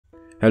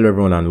Hello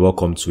everyone and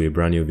welcome to a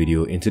brand new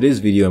video. In today's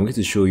video I'm going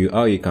to show you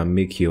how you can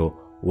make your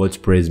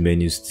WordPress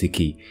menu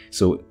sticky.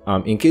 So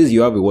in case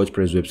you have a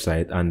WordPress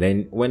website and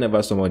then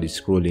whenever somebody is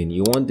scrolling,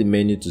 you want the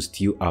menu to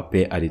still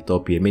appear at the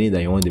top here, meaning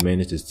that you want the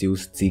menu to still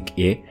stick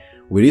here.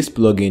 With this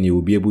plugin you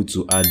will be able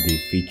to add the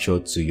feature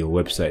to your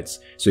websites.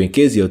 So in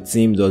case your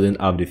team doesn't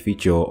have the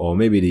feature, or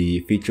maybe the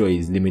feature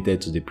is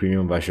limited to the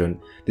premium version,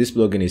 this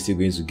plugin is still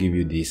going to give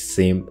you the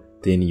same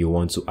thing you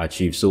want to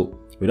achieve. So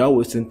without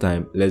wasting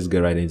time, let's get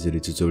right into the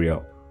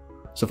tutorial.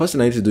 So first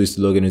thing I need to do is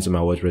to log in into my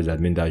WordPress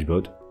admin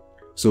dashboard.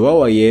 So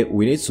while we're here,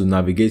 we need to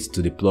navigate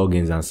to the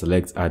plugins and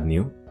select add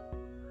new.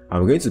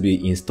 I'm going to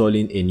be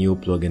installing a new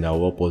plugin that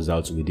will help us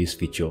out with this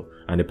feature,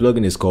 and the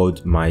plugin is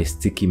called my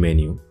sticky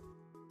menu.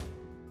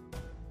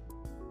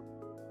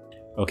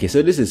 Okay,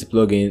 so this is the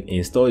plugin.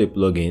 Install the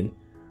plugin,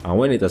 and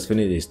when it has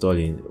finished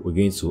installing, we're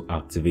going to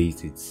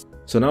activate it.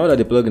 So now that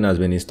the plugin has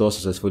been installed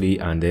successfully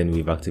and then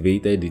we've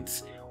activated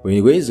it, when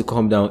you're going to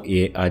come down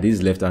here at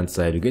this left hand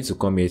side, you're going to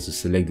come here to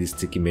select this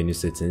sticky menu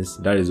settings.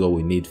 That is what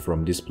we need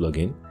from this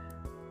plugin.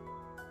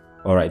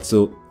 Alright,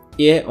 so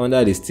here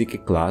under the sticky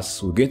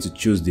class, we're going to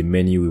choose the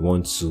menu we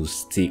want to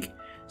stick.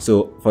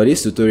 So for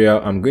this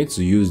tutorial, I'm going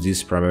to use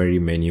this primary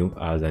menu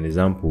as an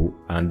example,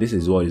 and this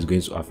is what is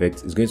going to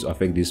affect. It's going to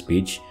affect this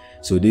page.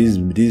 So this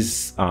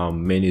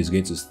menu is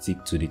going to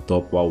stick to the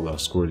top while we are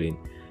scrolling.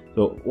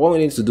 So what we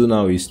need to do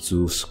now is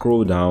to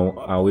scroll down.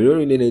 We don't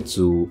really need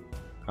to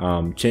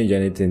change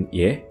anything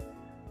here.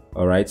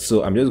 Alright,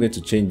 so I'm just going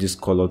to change this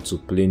color to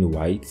plain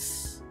white.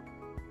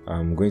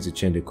 I'm going to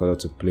change the color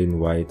to plain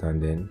white, and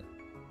then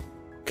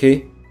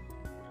okay,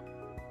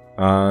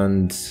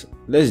 and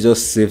let's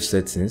just save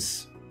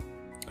settings.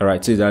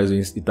 Alright, so it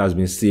has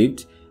been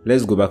saved.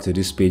 Let's go back to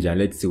this page and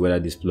let's see whether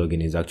this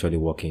plugin is actually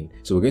working.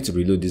 So we're going to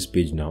reload this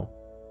page now,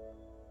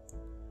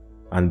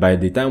 and by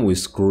the time we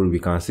scroll, we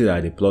can see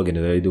that the plugin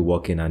is already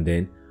working and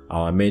then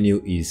our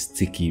menu is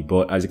sticky.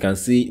 But as you can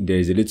see, there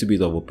is a little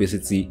bit of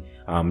opacity.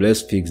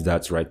 Let's fix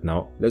that right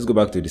now. Let's go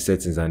back to the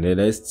settings and then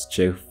let's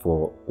check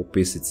for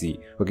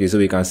opacity. Okay, so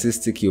we can see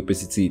sticky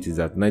opacity, it is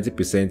at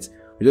 90%.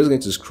 We're just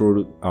going to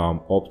scroll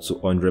up to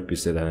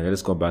 100%, and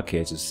let's come back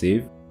here to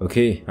save.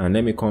 Okay, and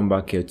let me come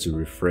back here to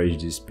refresh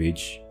this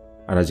page,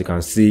 and as you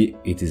can see,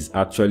 it is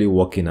actually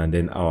working and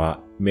then our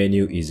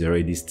menu is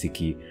already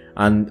sticky.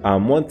 And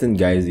one thing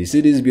guys, you see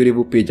this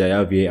beautiful page I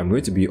have here, I'm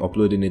going to be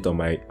uploading it on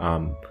my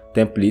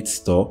template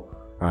store,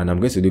 and I'm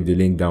going to leave the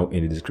link down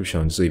in the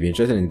description. So if you're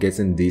interested in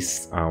getting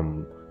this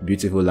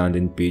beautiful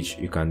landing page,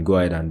 you can go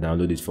ahead and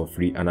download it for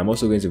free. And I'm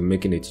also going to be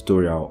making a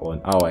tutorial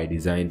on how I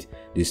designed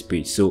this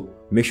page, so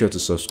make sure to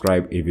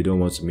subscribe if you don't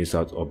want to miss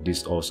out of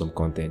this awesome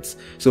content.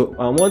 So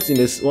one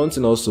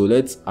thing also,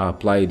 let's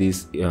apply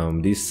this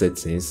these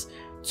settings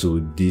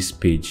to this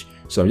page.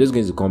 So I'm just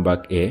going to come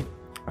back here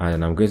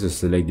and I'm going to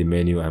select the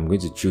menu. I'm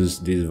going to choose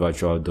this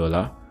virtual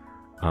dollar,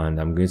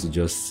 and I'm going to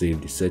just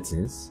save the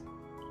settings.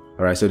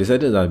 Alright, so the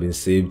settings have been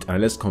saved,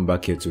 and let's come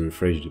back here to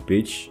refresh the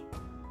page.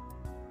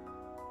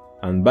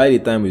 And by the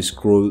time we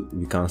scroll,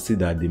 we can see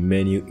that the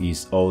menu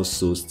is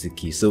also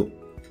sticky. So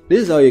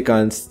this is how you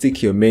can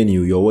stick your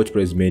menu, your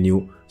WordPress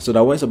menu, so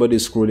that when somebody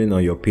is scrolling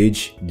on your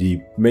page, the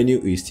menu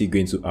is still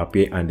going to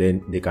appear and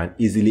then they can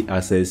easily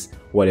access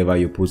whatever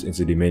you put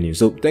into the menu.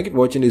 So thank you for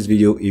watching this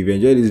video. If you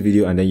enjoyed this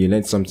video and then you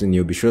learned something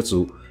new, be sure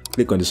to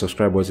click on the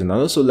subscribe button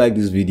and also like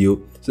this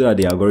video so that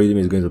the algorithm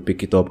is going to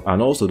pick it up.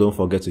 And also don't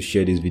forget to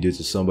share this video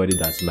to somebody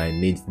that might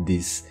need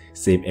this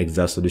same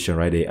exact solution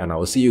right there. And I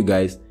will see you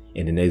guys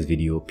in the next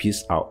video.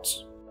 Peace out.